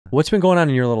What's been going on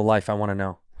in your little life? I want to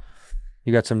know.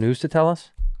 You got some news to tell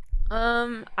us?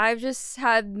 I've just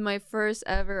had my first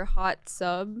ever hot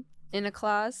sub in a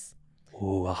class.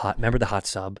 Ooh, remember the hot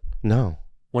sub? No.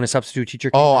 When a substitute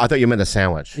teacher came I thought you meant a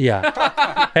sandwich.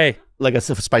 Yeah. Hey. Like a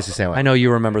spicy sandwich. I know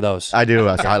you remember those. I do.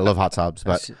 I love hot subs.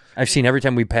 But I've seen every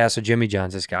time we pass a Jimmy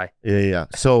John's, this guy. Yeah.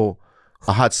 So,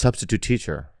 a hot substitute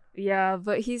teacher. Yeah,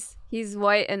 but he's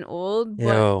white and old. But,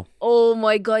 Yo. oh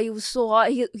my God, he was so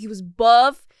hot. He was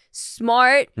buff,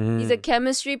 smart. He's a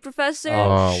chemistry professor.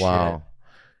 Oh, wow.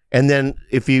 And then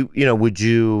if would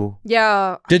you?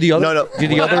 Yeah. Did the other? No.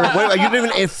 Did the other? Wait, you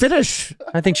didn't even finish.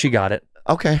 I think she got it.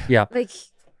 Okay. Yeah. Like.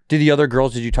 Did the other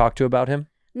girls? Did you talk to about him?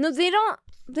 No, they don't.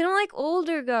 They don't like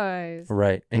older guys.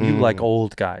 Right. And you like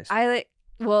old guys. I like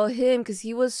him because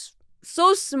he was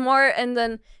so smart, and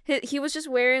then he was just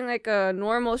wearing like a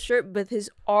normal shirt, but his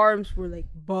arms were like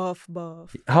buff.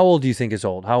 How old do you think is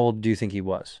old? How old do you think he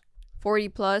was? 40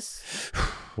 plus.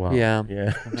 Wow. Yeah.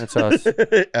 That's us.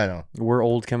 I know. We're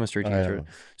old chemistry teachers.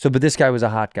 So, but this guy was a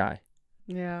hot guy.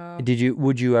 Yeah.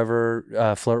 Would you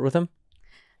ever flirt with him?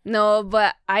 No,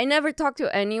 but I never talked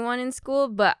to anyone in school,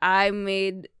 but I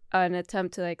made an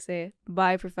attempt to like say,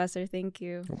 bye, professor, thank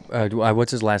you.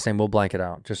 What's his last name? We'll blank it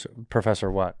out. Just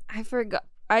Professor what? I forgot.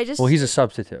 Well, he's a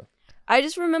substitute. I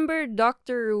just remember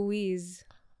Dr. Ruiz.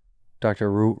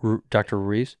 Dr.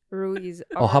 Ruiz? Ruiz.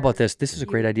 Oh, how about this? This is a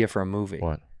great idea for a movie.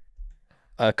 What?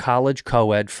 A college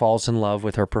co-ed falls in love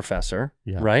with her professor,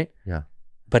 right? Yeah.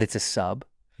 But it's a sub.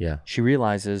 Yeah. She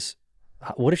realizes,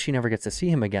 what if she never gets to see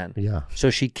him again? Yeah. So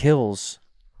she kills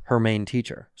her main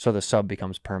teacher. So the sub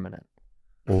becomes permanent.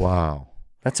 Wow.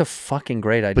 That's a fucking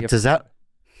great idea. But does that...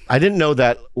 I didn't know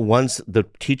that once the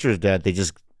teacher's dead, they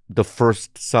just... The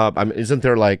first sub... I mean, isn't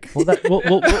there like... Well, we're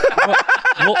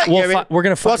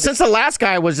going to... Well, since the last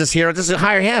guy was just here, just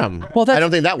hire him. Well, I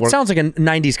don't think that works. Sounds like a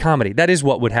 90s comedy. That is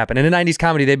what would happen. In a 90s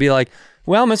comedy, they'd be like,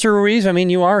 well, Mr. Ruiz, I mean,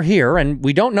 you are here, and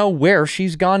we don't know where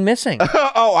she's gone missing.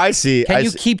 Oh, I see. Can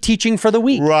you keep teaching for the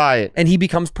week? Right. And he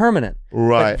becomes permanent.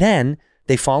 Right. But then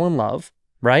they fall in love,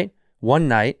 right? One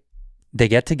night, they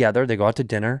get together, they go out to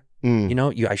dinner. You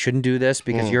know, I shouldn't do this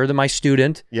because you're my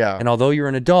student. Yeah. And although you're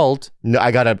an adult... No, I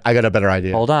got a better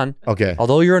idea. Hold on. Okay.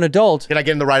 Although you're an adult... Can I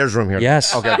get in the writer's room here?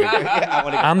 Yes. Okay.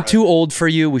 I'm too old for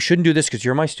you. We shouldn't do this because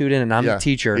you're my student and I'm the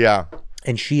teacher. Yeah.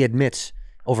 And she admits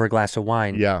over a glass of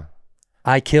wine. Yeah.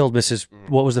 I killed Mrs.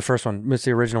 What was the first one? Mrs.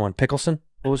 the original one. Pickleson?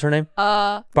 What was her name?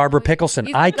 Barbara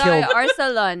Pickleson. I killed...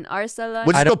 Arsalan.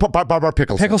 We'll just go Barbara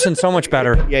Pickleson. Pickleson so much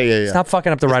better. Yeah. Stop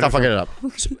fucking up the writer. Stop fucking it up.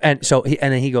 And so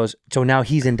and then he goes, so now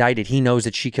he's indicted. He knows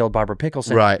that she killed Barbara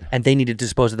Pickleson. Right. And they need to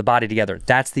dispose of the body together.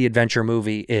 That's the adventure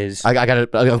movie is... I'm going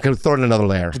to throw in another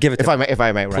layer. Give it to if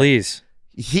I may, right? Please.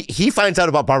 He finds out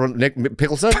about Barbara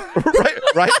Pickleson,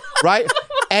 right?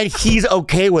 And he's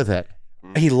okay with it.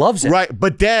 He loves it. Right.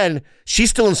 But then she's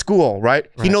still in school, right?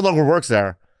 He no longer works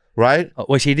there, right?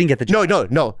 Well, she didn't get the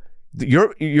job. No.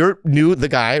 You're new, the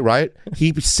guy, right?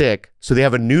 He's sick, so they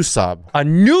have a new sub. A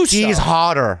new sub? He's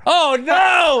hotter. Oh,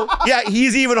 no! Yeah,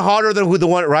 he's even hotter than who the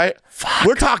one, right? Fuck.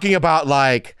 We're talking about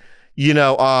like, this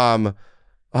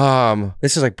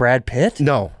is like Brad Pitt?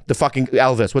 No, the fucking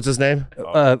Elvis. What's his name?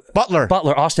 Butler.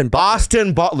 Austin Butler.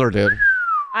 Austin Butler, dude.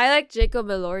 I like Jacob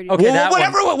Elordi. Okay, well,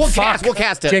 whatever. We'll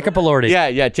cast it. Jacob Elordi.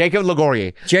 Yeah. Jacob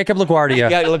LaGuardia. Jacob LaGuardia.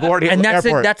 Yeah, LaGuardia. And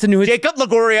that's the new... Jacob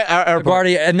LaGuardia Airport.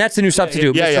 LaGuardia, and that's the new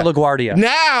substitute, Mr. LaGuardia.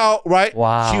 Now, right?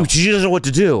 Wow. She doesn't know what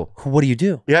to do. What do you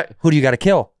do? Yeah. Who do you got to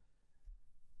kill?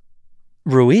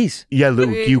 Ruiz. Yeah,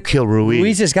 you kill Ruiz.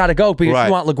 Ruiz has got to go because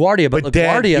you want LaGuardia, but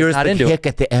LaGuardia's not into it. Here's the hook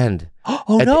at the end.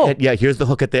 Oh, no. Yeah, here's the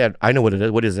hook at the end. I know what it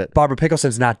is. What is it? Barbara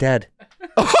Pickelson's not dead.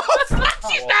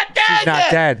 She's not dead. She's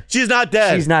not dead. She's not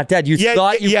dead. She's not dead. You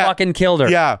thought you fucking killed her.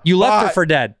 Yeah. You left her for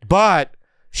dead. But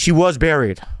she was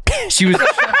buried. She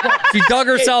dug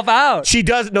herself out. She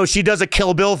does a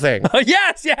Kill Bill thing.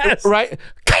 Yes. Right?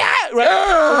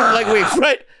 Like wait,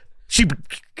 right? She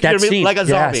scene. Like a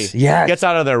zombie. Yes. Gets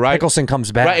out of there, right? Pickleson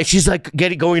comes back. Right. And she's like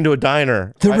going to a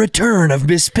diner. The return of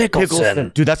Miss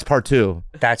Pickleson. Dude, that's part 2.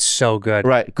 That's so good.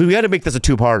 Right. Because we had to make this a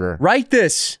 2-parter. Write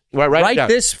this. Write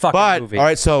this fucking movie. All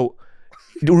right, so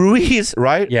Ruiz,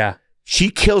 right? Yeah. She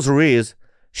kills Ruiz.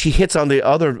 She hits on the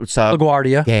other sub.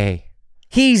 LaGuardia. Gay.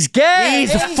 He's gay.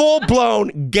 He's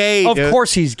full-blown gay, Of dude.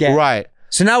 course he's gay. Right.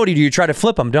 So now what do? You try to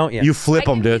flip him, don't you? You flip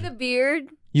him, dude. I can be the beard.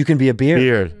 You can be a beard.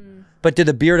 Beard. But did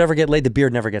the beard ever get laid? The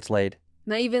beard never gets laid.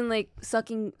 Not even like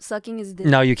sucking his dick.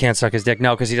 No, you can't suck his dick.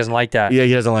 No, because he doesn't like that. Yeah,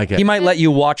 he doesn't like it. He might let you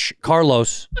watch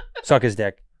Carlos suck his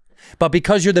dick. But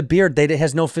because you're the beard, it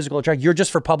has no physical attraction. You're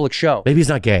just for public show. Maybe he's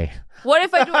not gay. What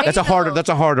if I do That's a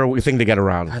harder thing to get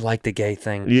around. I like the gay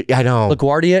thing. Yeah, I know.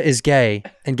 LaGuardia is gay,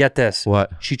 and get this.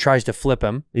 What? She tries to flip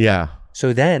him. Yeah.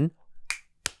 So then,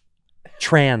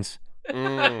 trans.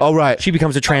 Oh, right. She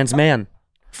becomes a trans man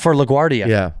for LaGuardia.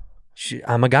 Yeah.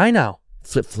 I'm a guy now.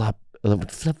 Flip-flop.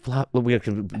 Flip-flop. We have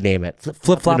to name it.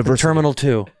 Flip-flop in Terminal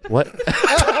 2. What?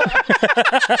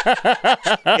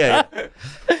 yeah.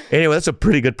 Anyway, that's a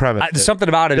pretty good premise. There's something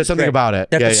about it. There's something about it.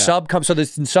 That the sub comes. So the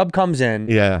sub comes in.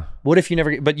 Yeah. What if you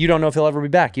never? But you don't know if he'll ever be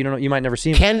back. You don't know. You might never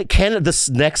see him. Can this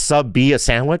next sub be a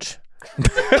sandwich?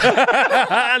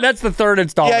 That's the third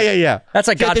installment. Yeah. That's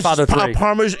like Godfather 3.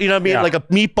 Parmesan, you know what I mean? Like a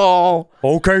meatball.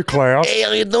 Okay, class. Hey,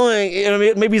 how you doing? You know what I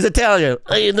mean? Maybe he's Italian.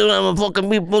 How you doing? I'm a fucking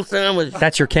meatball sandwich.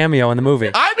 That's your cameo in the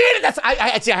movie. I mean,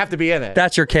 I have to be in it.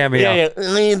 That's your cameo. Yeah.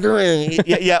 How you doing?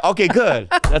 Yeah. Okay, good.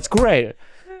 That's great.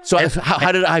 So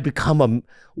how did I become a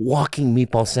walking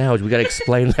meatball sandwich? We got to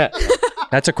explain that.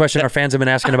 That's a question our fans have been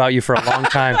asking about you for a long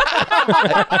time.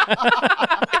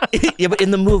 Yeah, but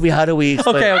in the movie, how do we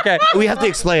explain Okay. We have to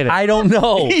explain it. I don't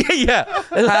know. Yeah.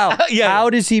 How? Yeah. How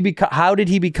did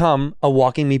he become a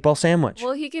walking meatball sandwich?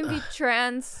 Well, he can be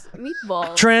trans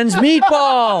meatball. Trans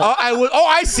meatball.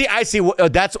 I see.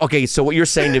 That's okay. So what you're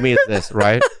saying to me is this,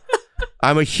 right?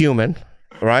 I'm a human,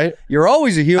 right? You're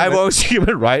always a human. I'm always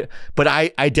human, right? But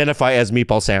I identify as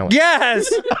meatball sandwich. Yes.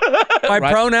 My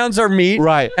pronouns are meat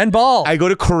and ball. I go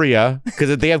to Korea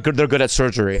because they're good at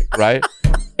surgery, right?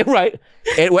 Right.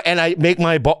 And I make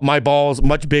my balls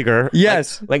much bigger.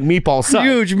 Yes. Like meatball size.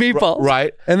 Huge meatballs.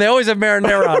 Right. And they always have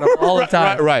marinara on them all the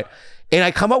time. Right. And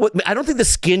I come up with, I don't think the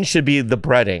skin should be the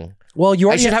breading. Well,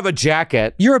 I should have a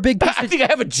jacket. You're a big piece I think I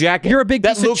have a jacket. You're a big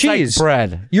piece of cheese. Like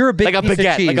bread. You're a big like piece a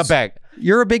baguette, of cheese. like a bag.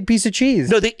 You're a big piece of cheese.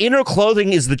 No, the inner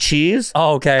clothing is the cheese.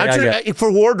 Oh, okay.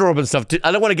 For wardrobe and stuff.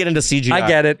 I don't want to get into CGI. I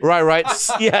get it. Right.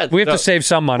 Yeah. We have to save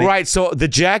some money. Right. So the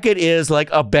jacket is like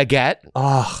a baguette.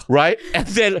 Oh. Right. And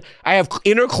then I have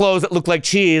inner clothes that look like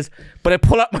cheese, but I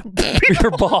pull out my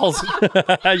your balls,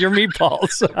 your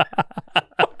meatballs.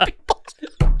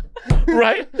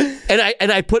 Right.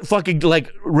 And I put fucking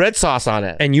like red sauce on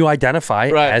it. And you identify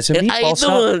as a meatball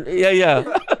sub. Yeah.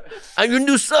 I'm your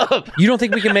new sub. You don't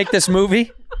think we can make this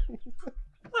movie?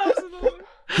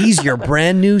 He's your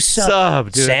brand new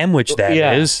sub dude. Sandwich. That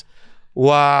is.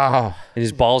 Wow. And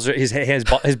his balls are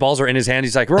his balls are in his hand.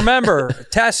 He's like, remember,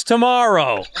 test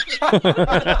tomorrow.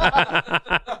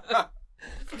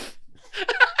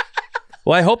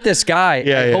 Well, I hope this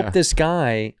guy. Hope this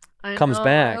guy comes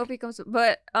back. I hope he comes.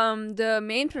 But the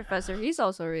main professor, he's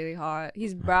also really hot.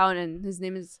 He's brown, and his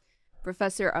name is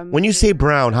Professor Amir. When you say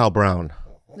brown, how brown?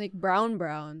 Like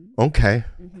brown. Okay.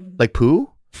 Like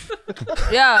poo?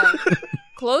 Yeah.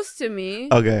 Close to me.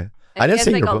 Okay. And I didn't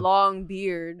say he has like a long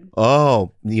beard.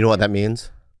 Oh, you know what that means?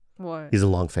 What? He's a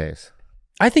long face.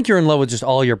 I think you're in love with just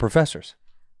all your professors.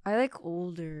 I like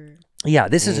older. Yeah,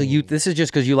 this is this is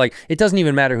just because you like. It doesn't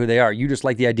even matter who they are. You just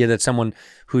like the idea that someone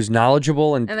who's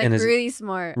knowledgeable and like is really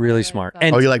smart. Really smart.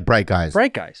 And you like bright guys?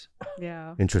 Bright guys.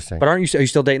 Yeah. Interesting. But are you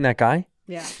still dating that guy?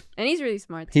 Yeah, and he's really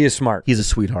smart. He is smart. He's a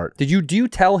sweetheart. Do you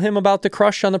tell him about the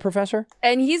crush on the professor?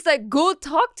 And he's like, go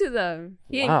talk to them.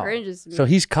 He encourages me. So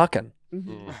he's cucking.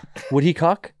 Would he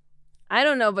cuck? I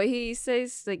don't know, but he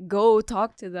says like, go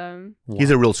talk to them. Wow. He's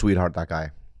a real sweetheart, that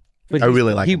guy. But I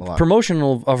really like him a lot.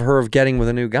 Promotional of her of getting with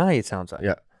a new guy, it sounds like.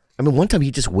 Yeah. I mean, one time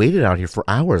he just waited out here for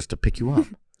hours to pick you up.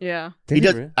 Yeah. He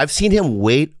does. Really? I've seen him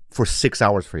wait for 6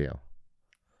 hours for you.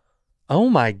 Oh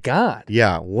my God.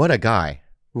 Yeah. What a guy.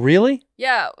 Really?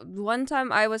 Yeah. One time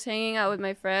I was hanging out with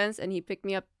my friends and he picked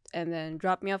me up and then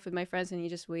dropped me off with my friends and he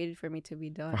just waited for me to be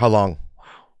done. How long? Wow.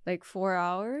 Like 4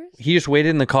 hours. He just waited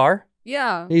in the car?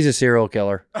 Yeah. He's a serial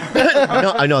killer.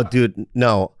 I know, dude.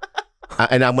 No.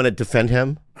 And I'm going to defend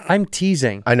him. I'm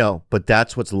teasing. I know, but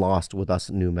that's what's lost with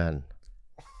us new men.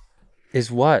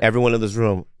 Is what? Everyone in this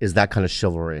room is that kind of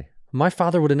chivalry. My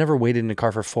father would have never waited in the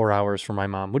car for 4 hours for my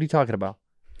mom. What are you talking about?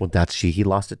 Well, he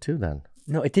lost it too then.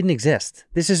 No, it didn't exist.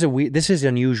 This is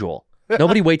unusual.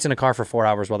 Nobody waits in a car for 4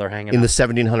 hours while they're hanging out. In the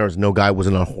 1700s, no guy was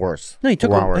on a horse. No, he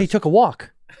took a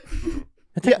walk.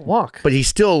 Take a walk. But he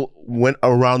still went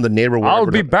around the neighborhood. I'll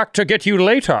be back to get you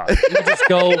later. You just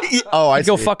go.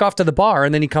 Go fuck off to the bar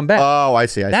and then he'd come back. Oh, I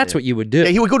see. That's what you would do. Yeah,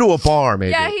 he would go to a bar,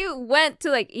 maybe. Yeah, he went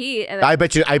to like eat. And I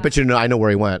bet you know. I know where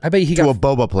he went. I bet he to a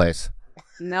boba place.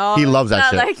 No, he loves that not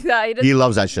shit. Like that. He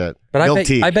loves that shit. But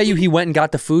I bet you he went and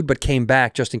got the food, but came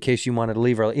back just in case you wanted to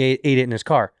leave or ate it in his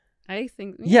car. I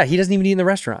think. Yeah, he doesn't even eat in the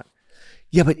restaurant.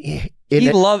 Yeah, but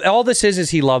all this is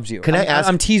he loves you. Can I ask?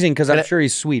 I'm teasing because I'm sure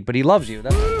he's sweet, but he loves you.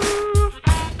 That's